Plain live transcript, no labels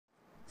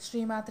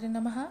Shri Matre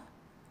Namaha.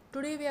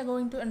 Today we are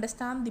going to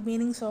understand the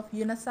meanings of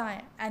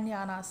YUNASAI and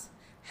YANAS.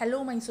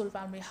 Hello my soul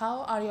family,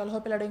 how are you all?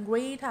 Hope you are doing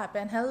great, happy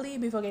and healthy.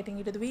 Before getting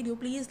into the video,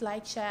 please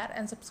like, share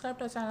and subscribe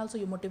to our channel so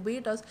you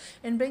motivate us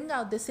and bring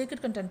out this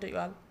sacred content to you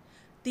all.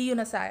 The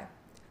YUNASAI,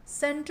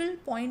 central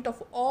point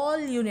of all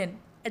union,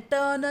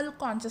 eternal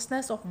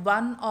consciousness of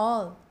one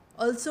all,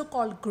 also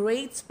called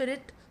Great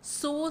Spirit,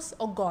 Source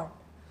or God.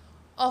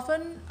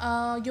 Often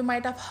you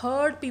might have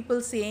heard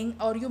people saying,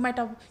 or you might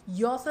have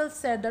yourself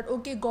said that,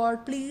 okay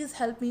God, please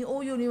help me,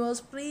 oh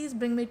universe, please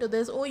bring me to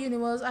this, oh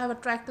universe, I have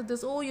attracted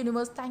this, oh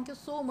universe, thank you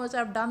so much, I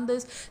have done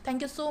this,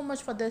 thank you so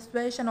much for this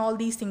wish and all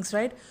these things,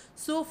 right?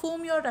 So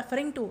whom you are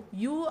referring to?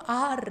 You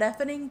are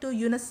referring to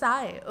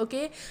YUNASAI,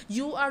 okay?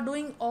 You are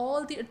doing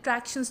all the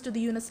attractions to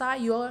the YUNASAI.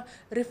 You are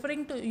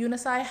referring to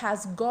YUNASAI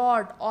as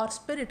God or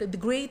Spirit, the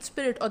Great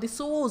Spirit or the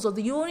source of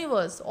the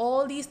universe.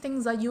 All these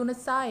things are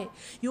YUNASAI.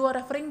 You are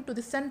referring to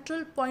the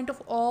central point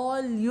of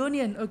all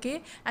union,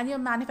 okay? And you're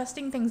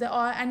manifesting things,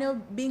 and you're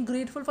being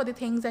grateful for the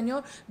things, and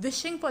you're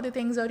wishing for the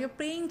things, or you're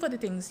praying for the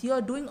things.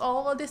 You're doing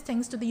all these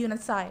things to the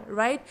YUNASAI,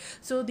 right?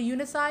 So the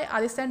YUNASAI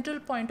are the central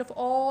point of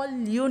all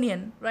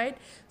union, right?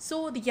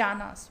 So the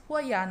YANAS, who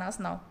are YANAS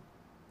now?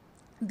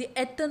 The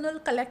eternal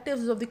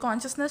collectives of the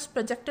consciousness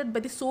projected by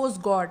the source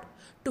God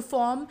to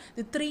form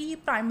the three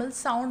primal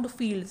sound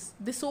fields.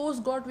 The source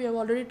God we have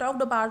already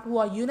talked about, who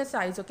are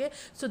YUNASAIs, okay?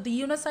 So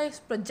the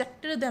YUNASAIs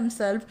projected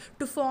themselves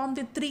to form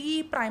the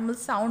three primal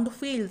sound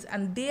fields,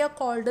 and they are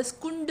called as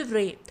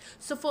KHUNDARAY.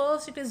 So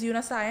first it is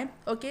YUNASAI,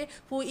 okay,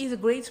 who is a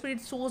Great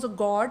Spirit, source of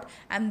God,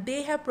 and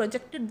they have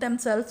projected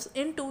themselves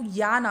into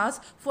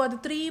YANAS for the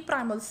three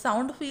primal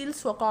sound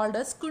fields who are called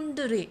as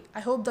KHUNDARAY. I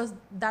hope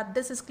that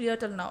this is clear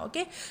till now,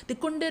 okay? The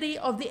KHUNDARAY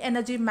of the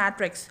energy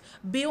matrix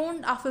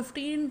beyond our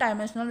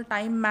 15-dimensional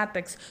time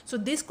matrix. So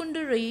these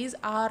KHUNDARAYs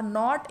are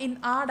not in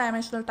our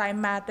dimensional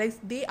time matrix,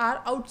 they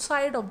are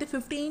outside of the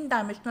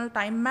 15-dimensional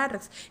time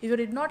matrix. If you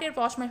did not yet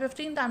watch my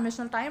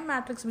 15-dimensional time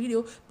matrix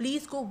video,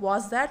 please go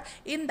watch that.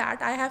 In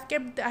that I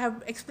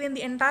have explained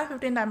the entire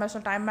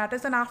 15-dimensional time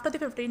matrix, and after the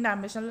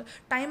 15-dimensional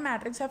time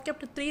matrix I have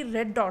kept 3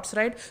 red dots,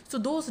 right? So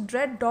those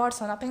red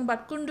dots are nothing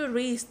but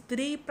KHUNDARAYs,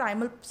 3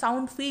 primal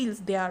sound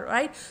fields they are,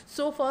 right?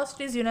 So first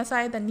is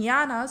YUNASAI, then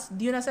YANAS.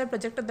 The YUNASAI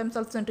projected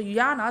themselves into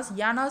YANAS.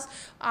 YANAS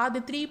are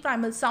the 3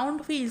 primal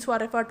sound fields who are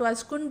referred to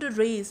as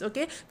KHUNDARAYs,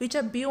 okay, which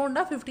are beyond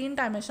a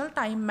 15-dimensional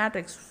time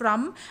matrix,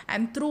 from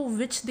and through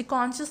which the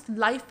conscious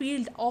life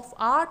field of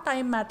our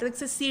time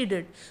matrix is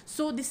seeded.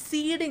 So the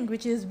seeding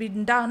which is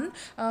been done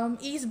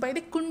is by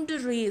the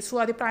KHUNDARAYs, who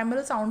are the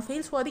primal sound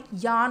fields, who are the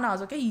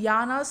YANAS, okay?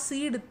 YANAS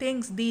seed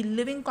things, the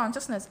living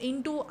consciousness,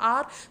 into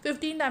our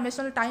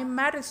 15-dimensional time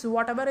matrix. So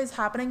whatever is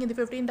happening in the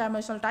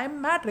 15-dimensional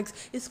time matrix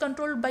is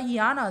controlled by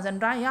YANAS,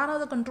 and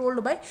YANAS are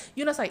controlled by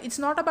YUNASAI. It's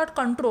not about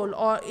control,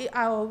 or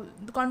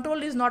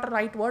control is not a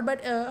right word,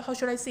 but how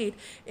should I say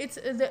it?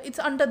 It's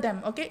under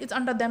them, okay? It's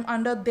under them,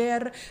 under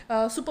their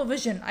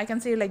supervision, I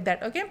can say like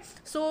that, okay?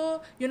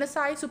 So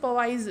YUNASAI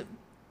supervise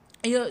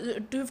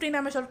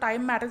 15-dimensional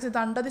time matrix is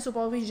under the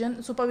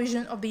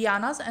supervision of the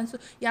YANAS, and so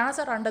YANAS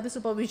are under the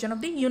supervision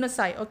of the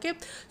YUNASAI, okay?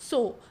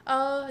 So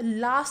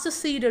last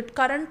seeded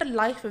current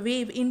life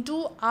wave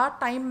into our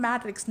time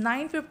matrix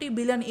 950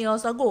 billion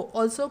years ago,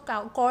 also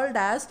called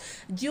as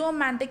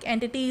geomantic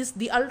entities,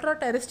 the ultra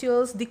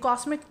terrestrials, the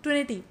cosmic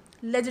trinity,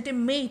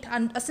 legitimate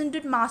and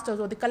ascended masters,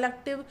 or the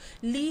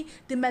collectively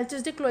the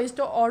Melchizedek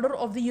cloister order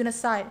of the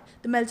YUNASAI,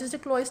 the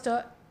Melchizedek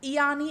cloister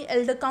EIEYANI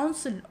elder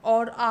council,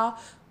 or a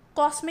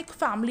cosmic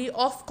family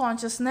of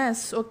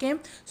consciousness, okay?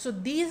 So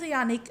these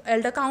EIEYANIC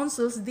elder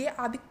councils, they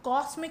are the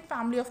cosmic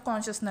family of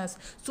consciousness.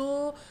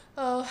 So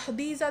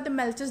these are the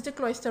Melchizedek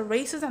cloister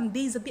races, and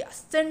these are the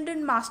ascended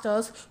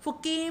masters who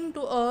came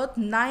to earth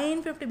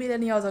 950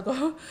 billion years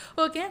ago,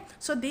 okay?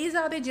 So these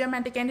are the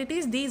geomantic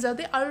entities, these are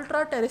the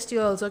ultra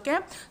terrestrials, okay?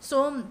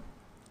 So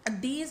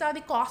these are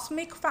the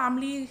cosmic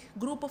family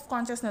group of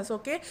consciousness,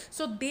 okay?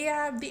 So they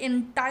have the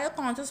entire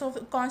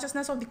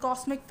consciousness of the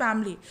cosmic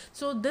family.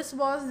 So this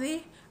was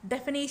the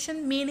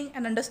definition, meaning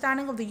and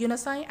understanding of the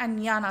YUNASAI and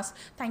YANAS.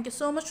 Thank you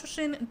so much for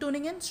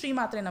tuning in. Shri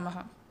Matre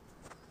Namaha.